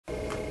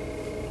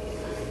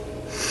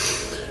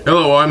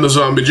Hello, I'm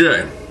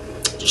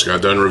TheZOMBIEJ. Just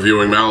got done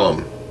reviewing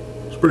Malum.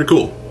 It's pretty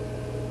cool.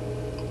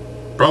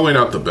 Probably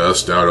not the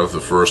best out of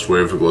the first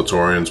wave of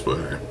Glatorians, but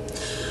hey,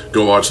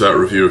 go watch that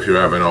review if you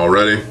haven't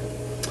already.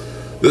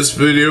 This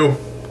video,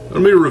 I'm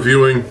going to be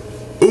reviewing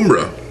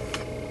Umbra.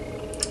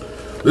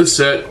 This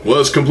set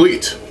was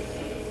complete.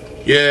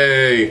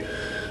 Yay!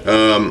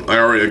 I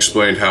already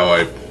explained how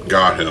I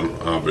got him,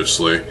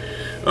 obviously,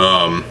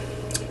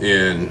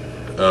 in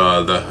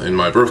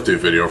my birthday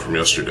video from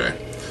yesterday.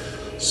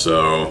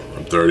 So,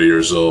 I'm 30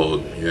 years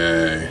old.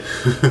 Yay.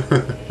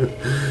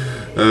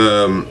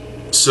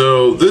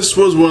 So, this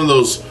was one of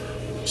those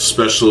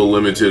special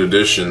limited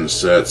edition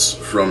sets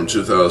from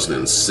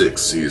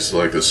 2006. He's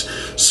like this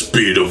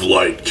speed of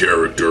light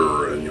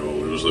character, and he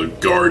was a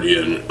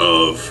guardian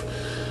of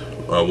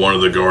one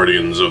of the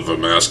guardians of the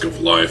Mask of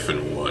Life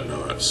and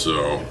whatnot.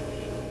 So,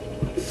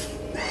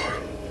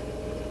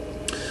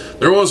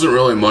 there wasn't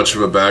really much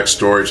of a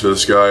backstory to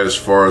this guy as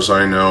far as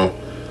I know.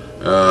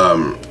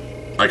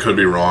 I could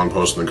be wrong,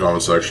 post in the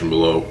comment section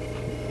below.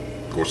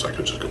 Of course, I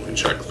could just go and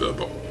check the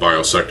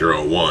Biosector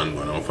 01,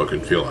 but I don't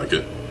fucking feel like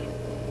it.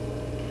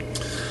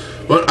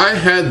 But I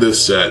had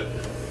this set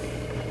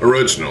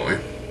originally.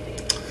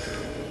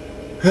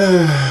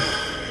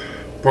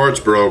 Parts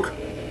broke.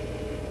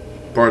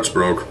 Parts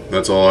broke.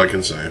 That's all I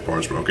can say.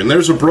 Parts broke. And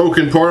there's a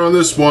broken part on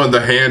this one.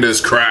 The hand is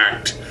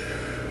cracked.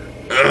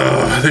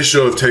 They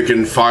should have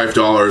taken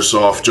 $5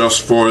 off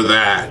just for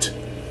that.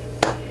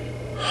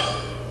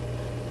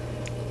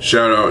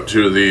 Shout out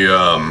to the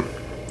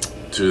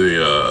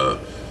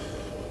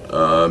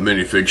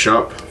minifig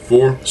shop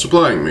for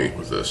supplying me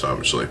with this.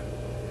 Obviously,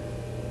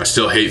 I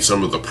still hate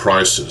some of the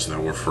prices that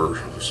were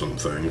for some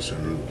things.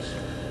 And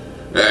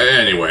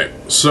anyway,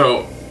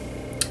 so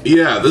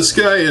yeah, this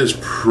guy is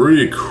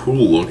pretty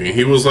cool looking.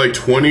 He was like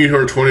 $20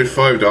 or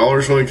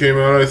 $25 when he came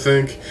out, I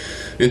think,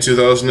 in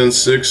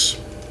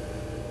 2006.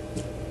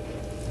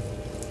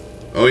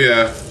 Oh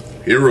yeah,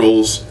 he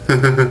rolls.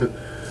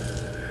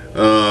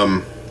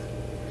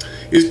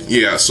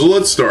 Yeah, so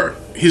let's start.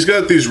 He's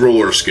got these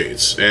roller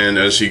skates, and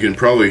as you can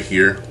probably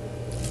hear,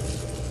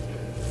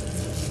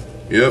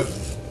 yep,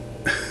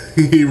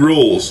 he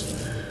rolls.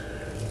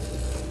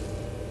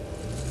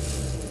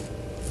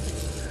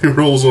 He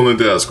rolls on the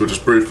desk, which is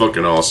pretty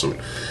fucking awesome.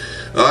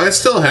 I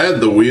still had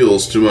the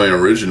wheels to my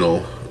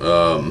original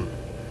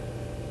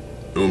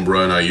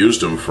Umbra, and I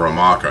used them for a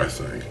mock, I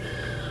think.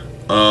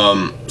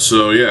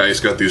 So yeah, he's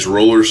got these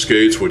roller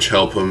skates, which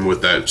help him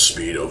with that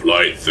speed of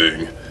light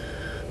thing.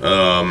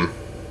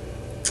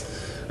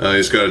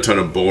 He's got a ton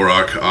of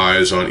Borak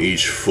eyes on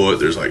each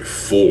foot. There's like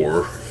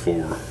four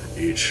for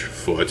each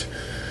foot.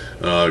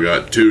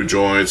 Got 2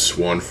 joints,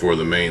 one for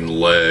the main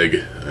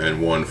leg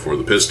and one for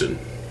the piston.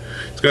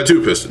 He's got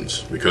 2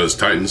 pistons because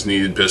Titans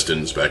needed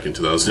pistons back in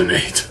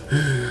 2008.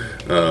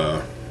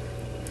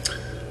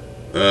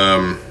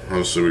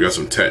 So we got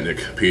some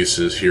Technic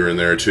pieces here and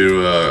there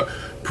too.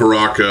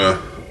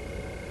 Paraka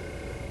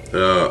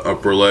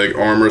upper leg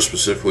armor,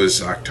 specifically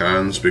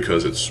Zaktan's,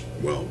 because it's,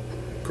 well,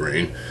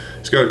 green.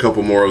 He's got a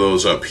couple more of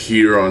those up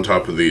here on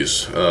top of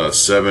these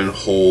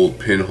 7-hole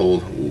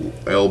pinhole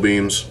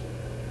L-beams.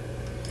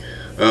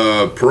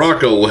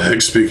 Paraka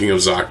legs, speaking of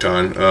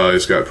Zaktan,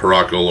 he's got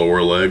Paraka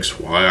lower legs.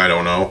 Why, I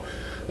don't know.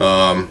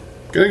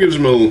 Kinda gives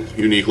him a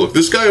unique look.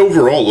 This guy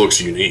overall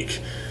looks unique.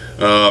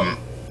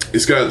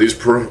 He's got these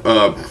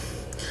Pohatu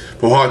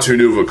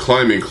Nuva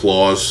climbing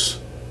claws,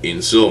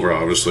 in silver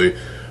obviously,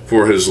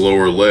 for his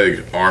lower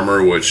leg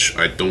armor, which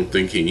I don't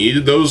think he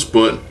needed those,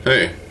 but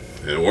hey,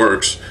 it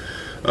works.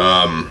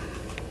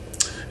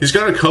 He's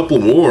got a couple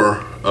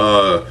more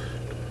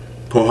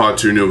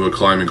Pohatu Nuva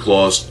climbing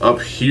claws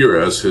up here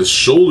as his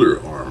shoulder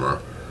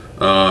armor.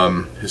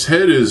 His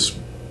head is...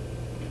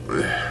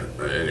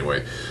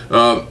 Anyway.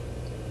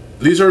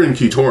 These are in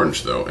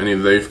Keytorch though,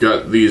 and they've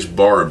got these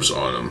barbs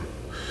on them,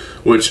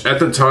 which at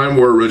the time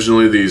were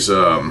originally these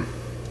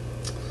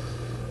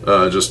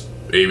just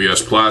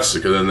ABS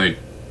plastic, and then they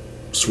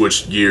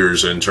switched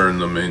gears and turned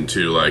them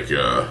into like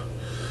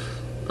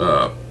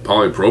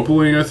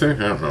polypropylene, I think.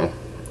 I don't know.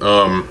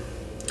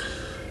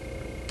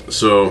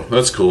 So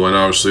that's cool, and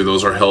obviously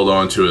those are held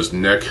onto his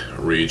neck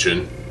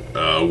region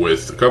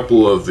with a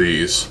couple of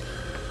these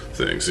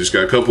things. He's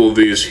got a couple of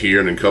these here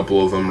and a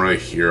couple of them right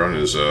here on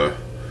his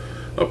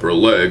upper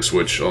legs,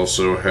 which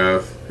also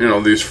have, you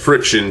know, these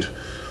friction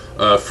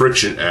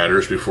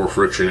adders before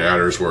friction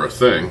adders were a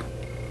thing.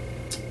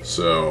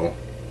 So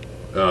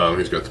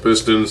he's got the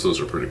pistons; those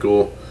are pretty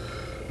cool.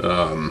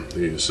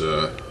 These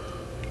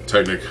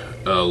Technic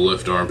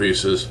lift arm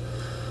pieces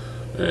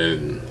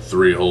and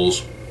 3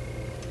 holes.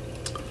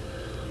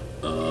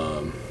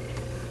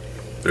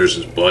 There's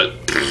his butt.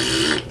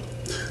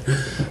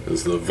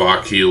 There's the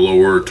Vaki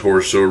lower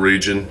torso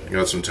region.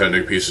 Got some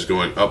Technic pieces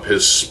going up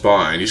his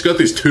spine. He's got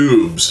these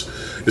tubes.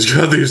 He's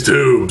got these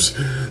tubes.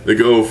 They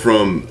go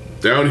from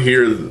down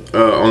here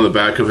on the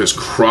back of his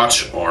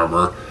crotch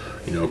armor,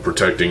 you know,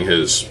 protecting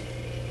his,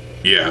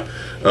 yeah.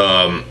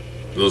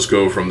 Those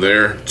go from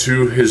there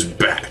to his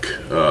back,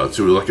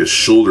 to like his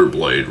shoulder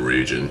blade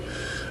region.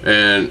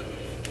 And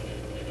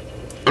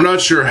I'm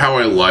not sure how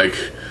I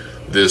like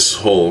this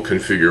whole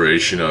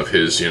configuration of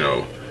his, you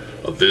know,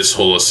 of this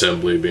whole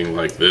assembly being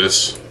like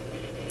this.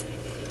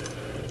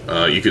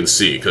 You can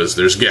see, because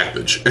there's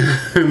gappage.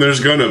 And there's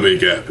gonna be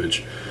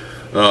gappage.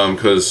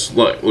 Because,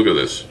 look at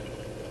this.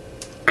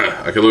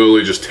 I can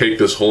literally just take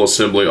this whole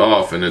assembly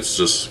off, and it's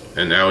just,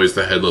 and now he's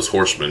the Headless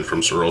Horseman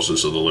from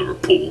Cirrhosis of the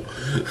Liverpool.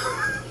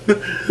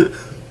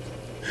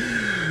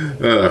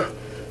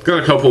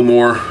 Got a couple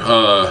more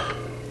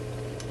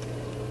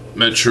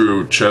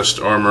Metru chest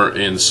armor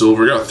in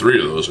silver. Got 3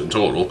 of those in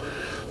total,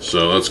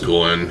 so that's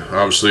cool. And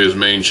obviously his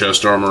main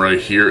chest armor right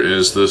here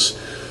is this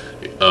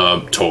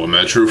Toa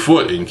Metru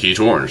foot in Key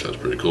Orange. That's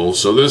pretty cool.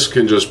 So this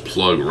can just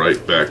plug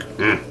right back.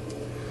 This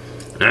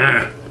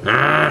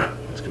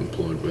can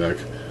plug back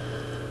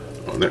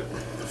on there.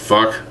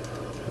 Fuck.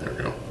 There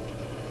we go.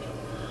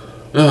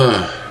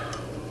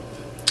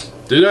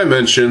 Did I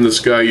mention this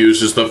guy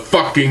uses the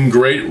fucking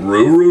Great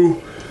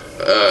Ruru?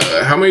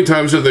 How many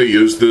times have they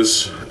used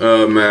this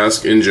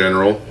mask in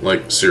general?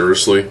 Like,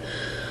 seriously?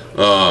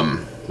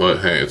 But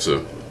hey, it's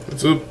a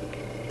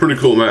pretty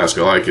cool mask.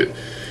 I like it.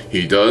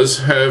 He does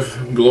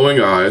have glowing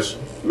eyes.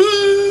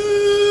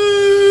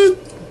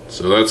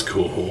 So that's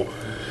cool.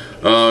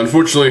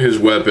 Unfortunately, his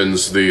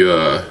weapons,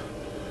 the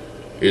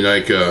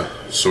Inika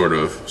sort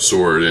of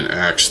sword and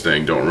axe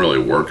thing, don't really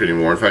work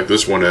anymore. In fact,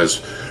 this one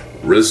has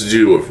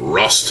residue of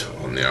rust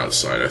on the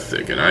outside, I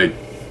think, and I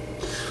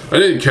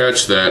didn't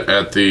catch that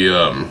at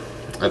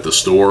the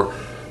store,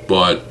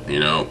 but you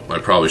know, I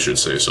probably should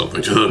say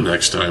something to them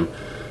next time.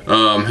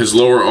 His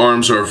lower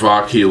arms are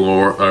Vaki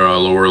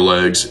lower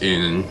legs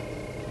in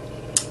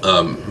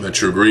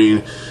Metru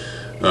Green.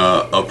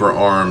 Upper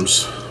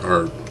arms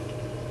are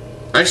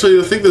actually,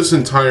 I think this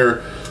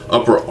entire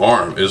upper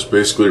arm is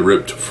basically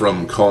ripped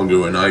from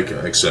Kongu and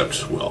Inika,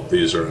 except, well,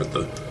 these are at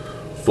the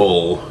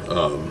full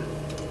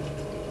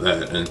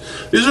that, and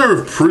these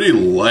are pretty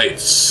light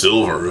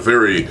silver,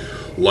 very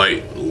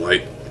light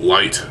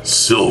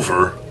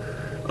silver,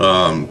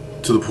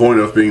 to the point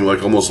of being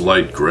like almost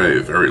light gray,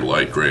 very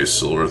light gray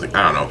silver.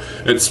 I don't know.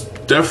 It's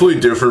definitely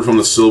different from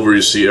the silver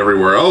you see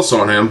everywhere else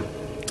on him.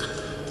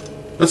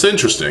 That's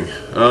interesting.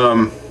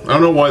 I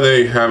don't know why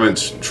they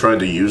haven't tried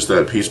to use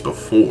that piece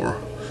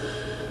before,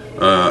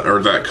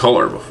 or that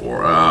color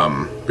before,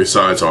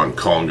 besides on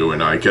Kongu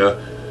and Inika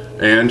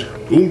and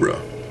Umbra.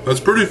 That's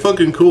pretty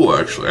fucking cool,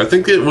 actually. I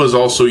think it was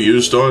also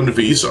used on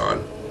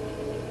Vizon.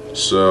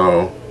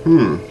 So,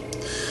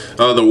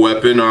 the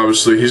weapon,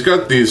 obviously, he's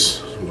got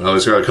these, well,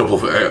 he's got a couple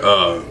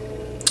of,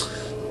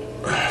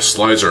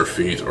 slicer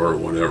feet, or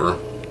whatever,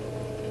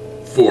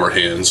 4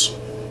 hands,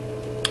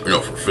 you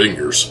know, for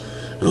fingers,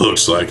 it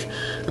looks like,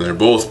 and they're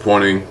both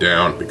pointing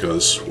down,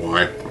 because,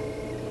 why?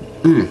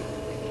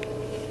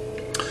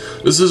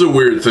 This is a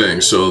weird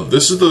thing. So,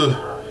 this is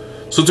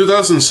so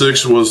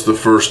 2006 was the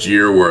first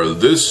year where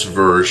this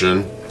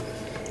version,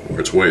 where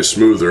it's way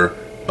smoother,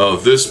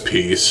 of this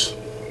piece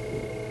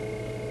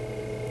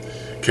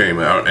came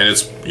out, and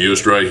it's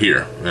used right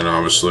here. And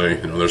obviously,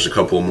 you know, there's a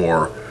couple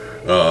more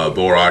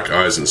Borak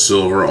eyes in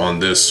silver on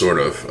this sort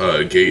of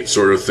gate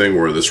sort of thing,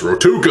 where this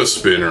Rotuka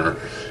spinner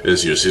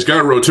is used. He's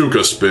got a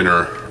Rotuka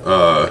spinner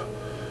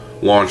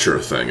launcher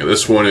thing, and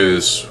this one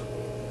is,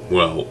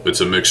 well,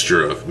 it's a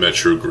mixture of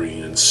Metru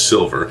Green and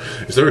silver.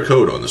 Is there a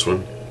code on this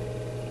one?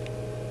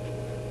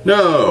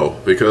 No,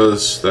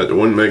 because that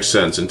wouldn't make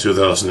sense in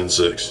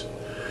 2006.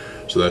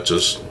 So that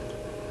just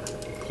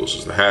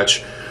closes the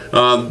hatch.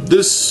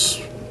 This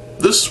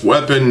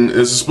weapon,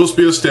 is it supposed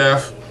to be a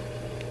staff?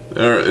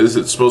 Or is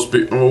it supposed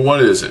to be, well,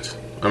 what is it?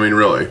 I mean,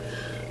 really.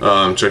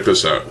 Check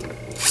this out.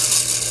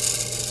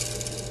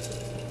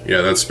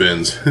 Yeah, that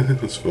spins.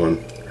 That's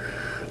fun.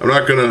 I'm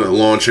not gonna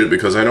launch it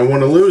because I don't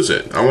want to lose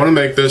it. I want to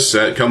make this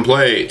set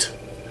complete.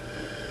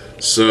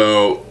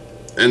 So,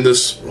 and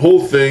this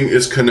whole thing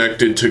is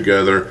connected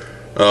together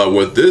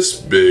with this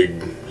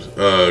big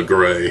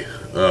gray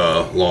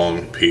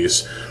long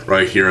piece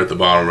right here at the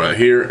bottom, right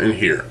here and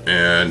here.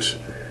 And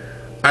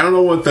I don't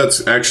know what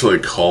that's actually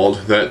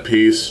called, that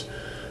piece,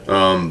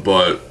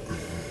 but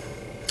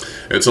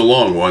it's a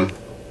long one,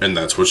 and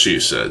that's what she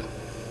said.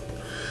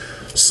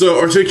 So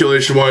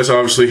articulation wise,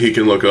 obviously he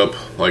can look up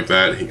like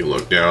that, he can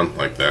look down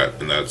like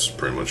that, and that's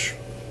pretty much,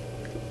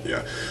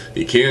 yeah.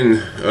 He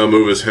can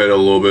move his head a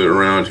little bit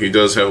around. He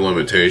does have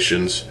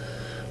limitations.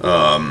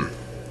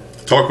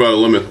 Talk about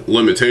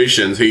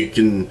limitations. He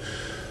can,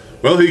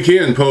 well, he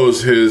can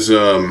pose his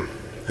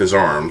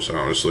arms.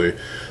 Honestly,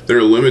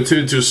 they're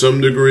limited to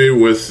some degree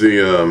with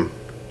the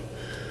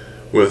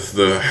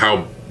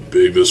how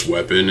big this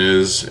weapon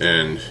is,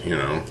 and you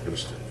know,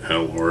 just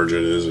how large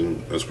it is,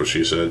 and that's what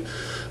she said.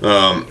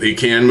 He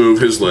can move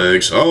his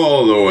legs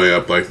all the way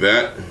up like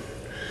that.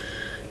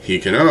 He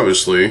can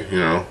obviously, you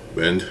know,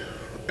 bend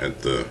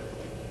at the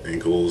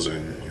ankles,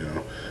 and you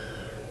know,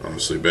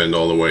 obviously bend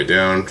all the way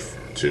down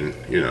to,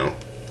 you know,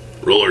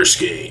 roller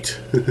skate.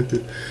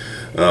 You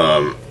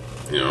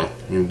know,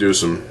 you can do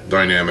some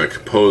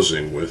dynamic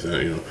posing with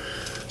it, you know,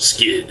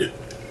 skid.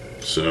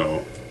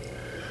 So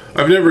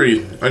I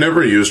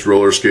never used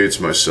roller skates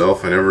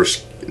myself. I never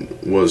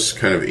was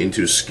kind of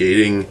into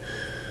skating.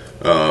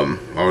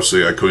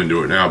 Obviously I couldn't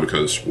do it now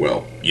because,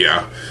 well,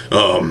 yeah.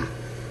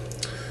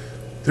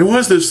 There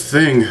was this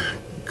thing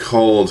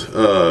called,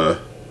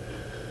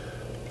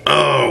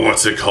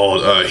 what's it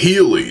called?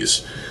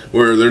 Heelys,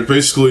 where they're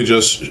basically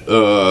just,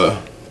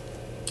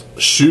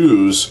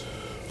 shoes,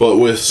 but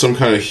with some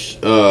kind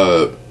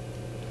of,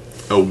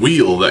 a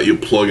wheel that you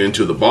plug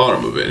into the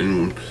bottom of it.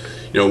 And,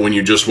 you know, when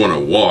you just want to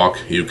walk,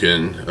 you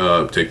can,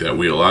 take that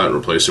wheel out and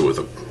replace it with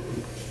a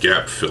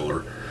gap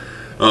filler.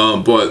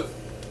 But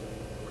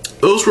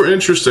those were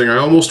interesting. I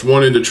almost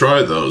wanted to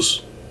try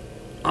those.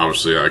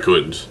 Obviously, I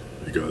couldn't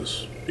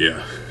because,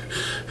 yeah,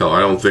 hell, I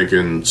don't think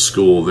in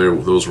school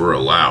those were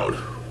allowed.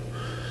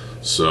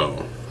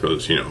 So,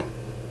 because, you know,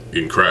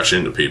 you can crash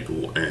into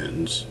people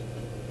and,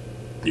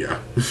 yeah.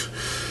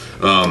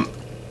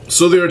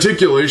 So the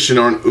articulation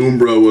on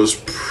Umbra was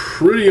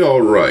pretty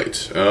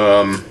alright.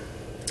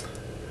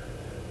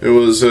 It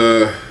was,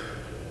 I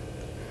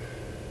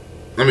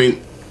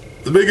mean,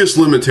 the biggest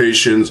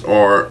limitations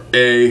are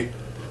A,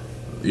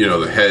 you know,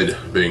 the head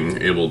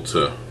being able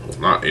to, well,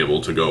 not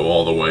able to go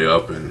all the way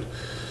up, and,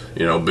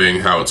 you know,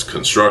 being how it's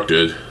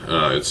constructed,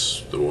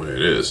 it's the way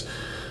it is.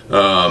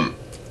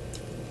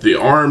 The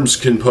arms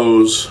can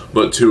pose,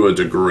 but to a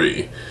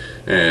degree,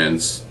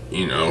 and,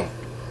 you know,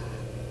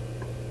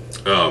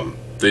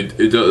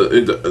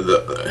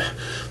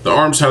 the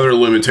arms have their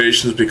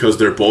limitations because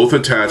they're both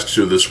attached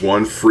to this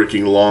one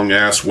freaking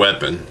long-ass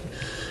weapon.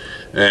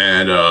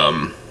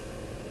 And,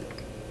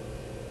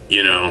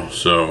 you know,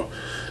 so,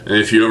 and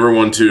if you ever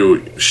want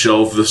to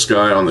shelve this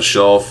guy on the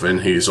shelf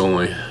and he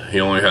only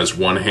has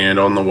one hand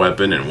on the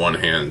weapon and one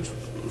hand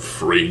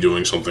free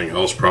doing something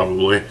else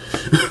probably,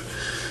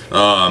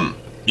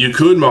 you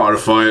could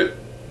modify it,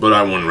 but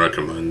I wouldn't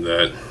recommend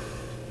that.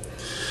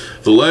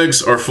 The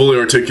legs are fully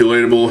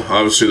articulatable.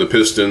 Obviously the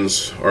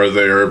pistons are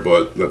there,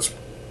 but that's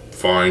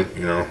fine,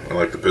 you know, I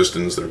like the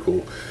pistons, they're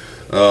cool.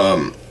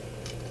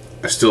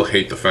 I still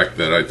hate the fact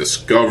that I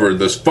discovered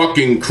this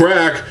fucking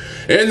crack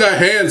in the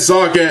hand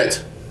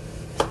socket!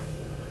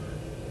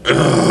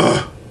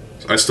 Ugh.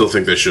 I still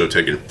think they should have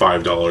taken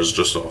 $5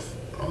 just off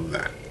on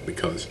that,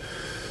 because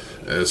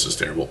this is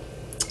terrible.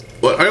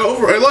 But I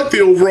like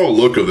the overall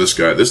look of this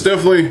guy. This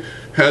definitely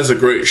has a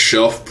great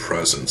shelf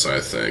presence, I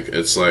think.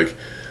 It's like,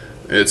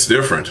 it's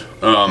different.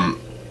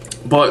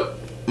 But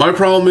my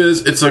problem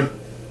is, it's a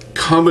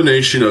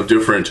combination of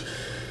different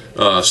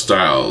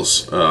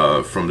styles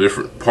from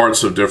different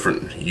parts of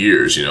different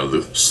years. You know,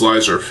 the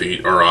slicer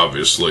feet are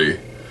obviously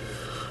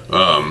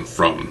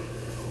from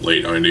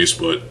late 90s,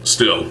 but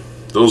still,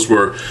 those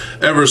were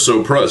ever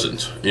so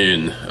present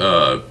in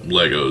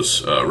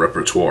Lego's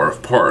repertoire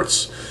of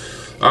parts.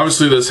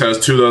 Obviously, this has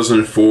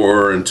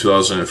 2004 and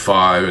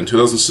 2005 and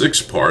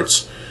 2006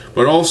 parts,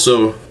 but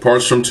also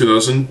parts from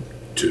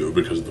 2002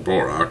 because of the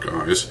Borak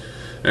eyes,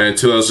 and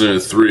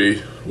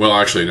 2003, well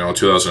actually no,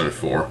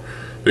 2004,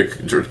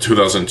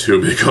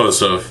 2002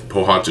 because of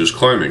Pohatu's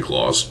climbing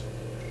claws.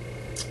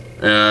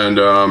 And,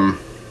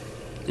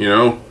 you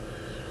know,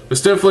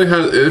 this definitely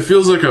has, it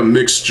feels like a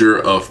mixture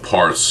of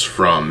parts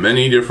from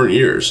many different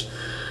years.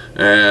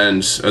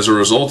 And as a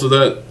result of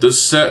that,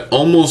 this set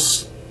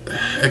almost,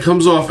 it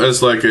comes off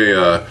as like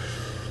a,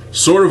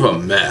 sort of a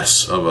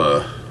mess of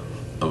a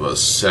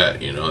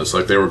set, you know. It's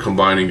like they were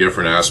combining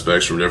different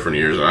aspects from different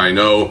years. And I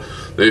know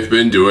they've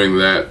been doing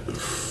that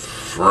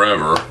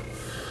forever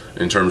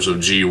in terms of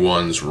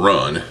G1's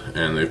run,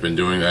 and they've been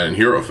doing that in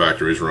Hero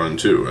Factory's run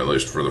too, at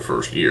least for the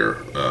first year,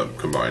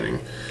 combining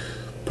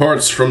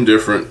parts from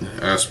different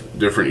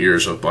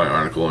years of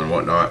Bionicle and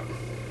whatnot.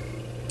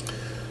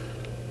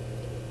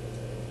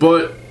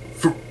 But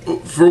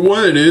for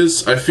what it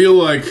is, I feel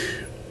like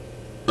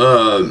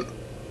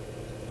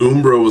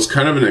Umbra was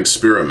kind of an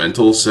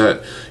experimental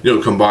set, you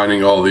know,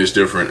 combining all these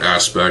different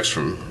aspects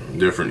from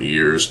different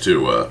years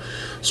to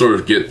sort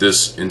of get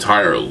this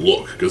entire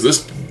look, because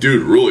this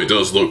dude really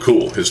does look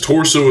cool. His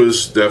torso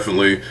is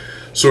definitely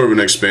sort of an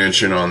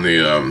expansion on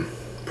the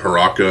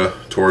Paraka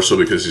torso,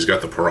 because he's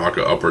got the Paraka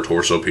upper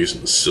torso piece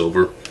in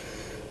silver,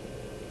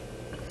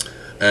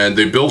 and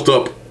they built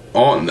up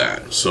on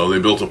that. So they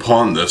built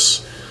upon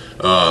this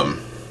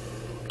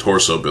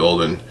torso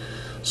build and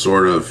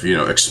sort of, you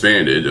know,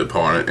 expanded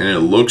upon it, and it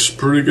looks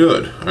pretty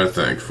good, I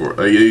think.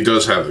 For he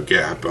does have a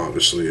gap,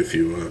 obviously, if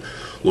you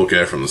look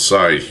at it from the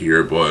side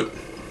here, but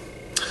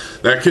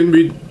that can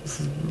be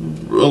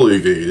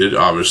alleviated,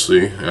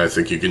 obviously. I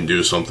think you can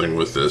do something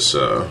with this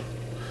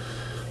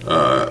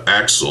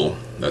axle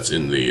that's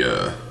in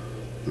the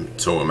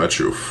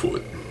Toametru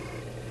foot.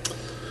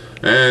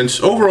 And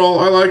overall,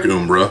 I like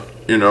Umbra.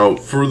 You know,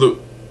 for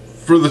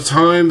the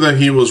time that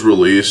he was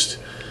released,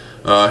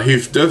 he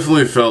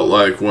definitely felt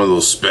like one of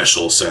those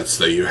special sets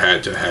that you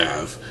had to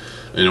have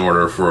in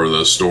order for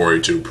the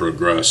story to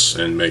progress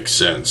and make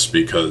sense,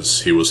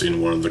 because he was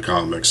in one of the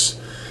comics.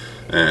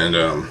 And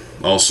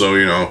also,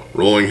 you know,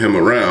 rolling him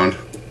around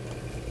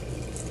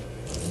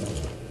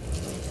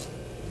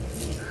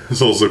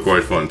is also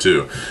quite fun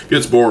too.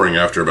 Gets boring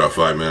after about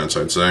 5 minutes,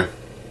 I'd say.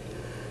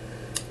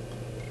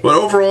 But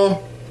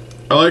overall,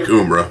 I like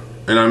Umbra,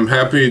 and I'm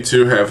happy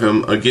to have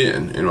him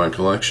again in my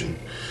collection.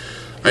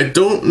 I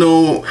don't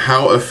know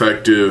how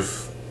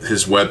effective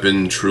his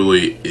weapon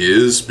truly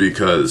is,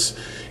 because,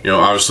 you know,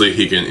 obviously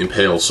he can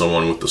impale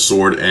someone with the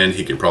sword, and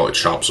he can probably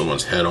chop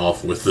someone's head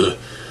off with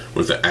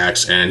the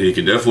axe, and he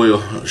can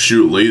definitely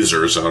shoot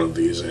lasers out of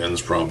these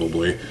ends,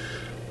 probably.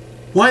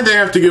 Why'd they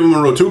have to give him a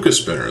Rotuka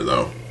spinner,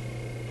 though?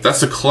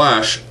 That's a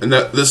Clash, and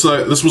this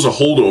was a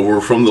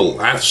holdover from the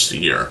last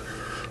year,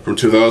 from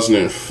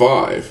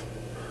 2005.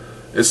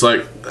 It's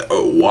like,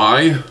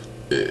 why?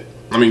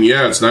 I mean,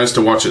 yeah, it's nice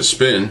to watch it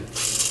spin.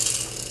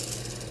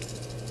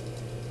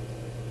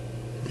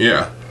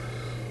 Yeah.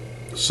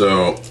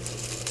 So,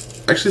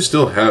 I actually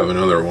still have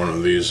another one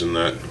of these in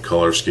that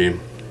color scheme.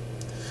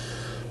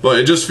 But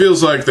it just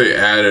feels like they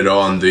added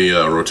on the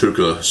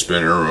Rotuka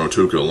spinner,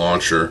 Rotuka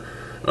launcher,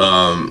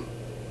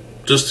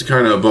 just to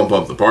kind of bump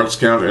up the parts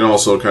count, and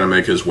also kind of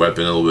make his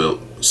weapon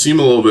seem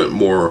a little bit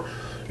more,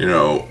 you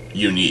know,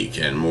 unique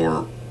and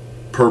more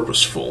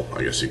purposeful,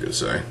 I guess you could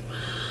say.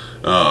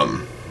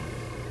 I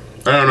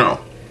don't know.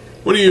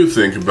 What do you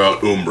think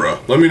about Umbra?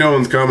 Let me know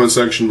in the comment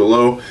section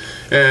below.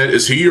 And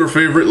is he your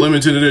favorite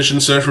limited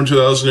edition set from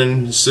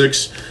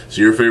 2006? Is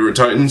he your favorite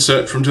Titan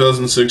set from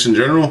 2006 in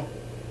general?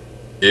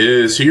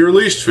 Is he your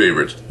least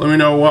favorite? Let me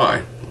know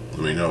why.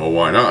 Let me know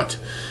why not.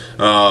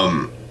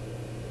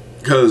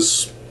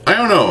 Because, I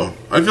don't know,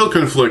 I feel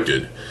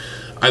conflicted.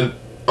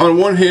 On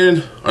one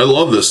hand, I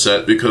love this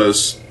set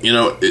because, you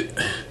know,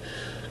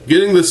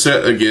 getting the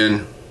set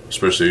again,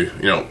 especially,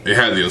 you know, it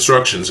had the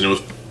instructions and it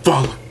was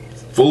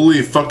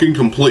fully fucking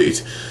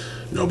complete.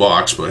 No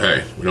box, but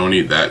hey, we don't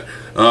need that.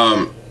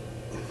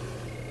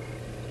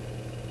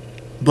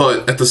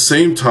 But at the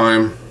same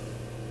time,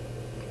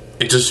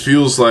 it just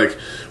feels like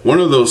one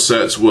of those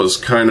sets was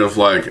kind of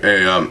like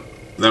a,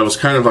 that was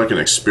kind of like an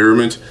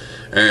experiment,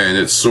 and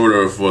it sort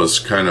of was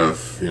kind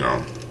of, you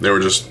know, they were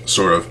just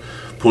sort of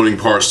putting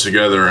parts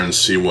together and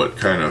see what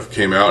kind of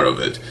came out of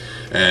it,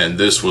 and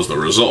this was the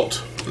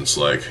result. It's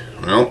like,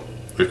 well,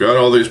 we've got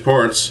all these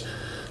parts,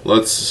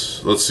 let's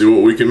see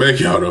what we can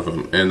make out of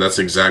them, and that's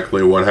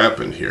exactly what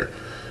happened here.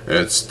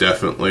 It's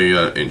definitely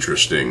an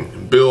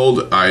interesting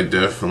build. I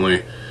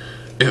definitely,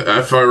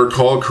 if I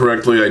recall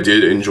correctly, I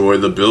did enjoy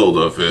the build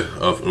of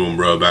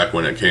Umbra back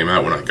when it came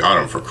out, when I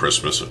got him for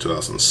Christmas of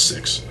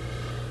 2006.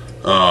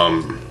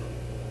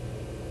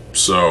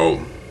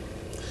 So,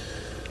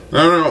 I don't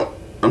know.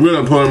 I'm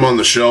going to put him on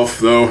the shelf,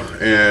 though,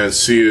 and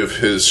see if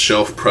his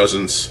shelf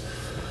presence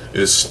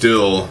is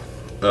still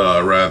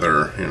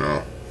rather, you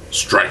know,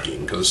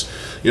 striking. Because,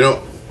 you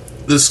know,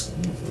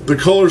 the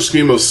color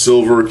scheme of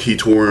silver,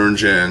 Keat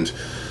orange, and,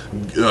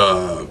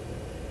 well,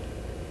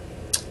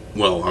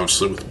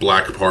 obviously with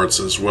black parts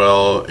as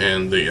well,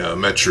 and the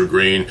Metro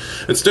green,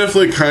 it's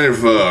definitely kind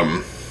of,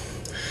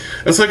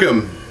 it's like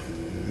a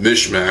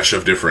mishmash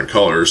of different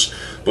colors,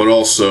 but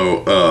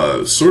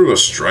also sort of a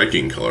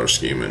striking color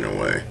scheme in a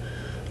way.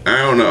 I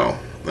don't know,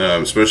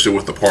 especially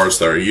with the parts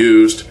that are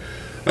used.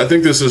 I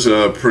think this is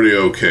a pretty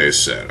okay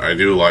set. I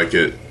do like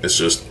it. It's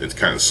just, it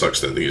kind of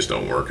sucks that these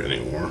don't work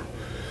anymore.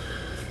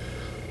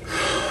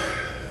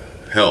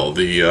 Hell,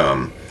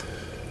 the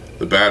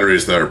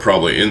batteries that are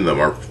probably in them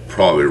are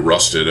probably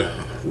rusted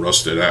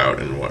out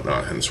and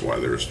whatnot, hence why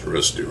there's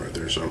residue right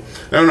there. So,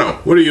 I don't know.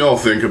 What do y'all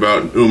think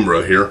about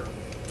Umbra here?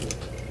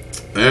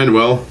 And,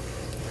 well,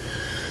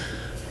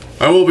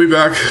 I will be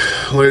back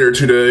later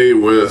today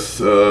with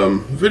a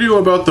video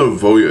about the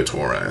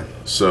Voyatoran.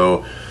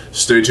 So,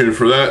 stay tuned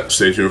for that.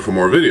 Stay tuned for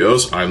more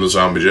videos. I'm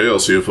TheZOMBIEJ. I'll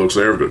see you folks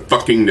later. Have a good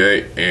fucking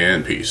day,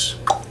 and peace.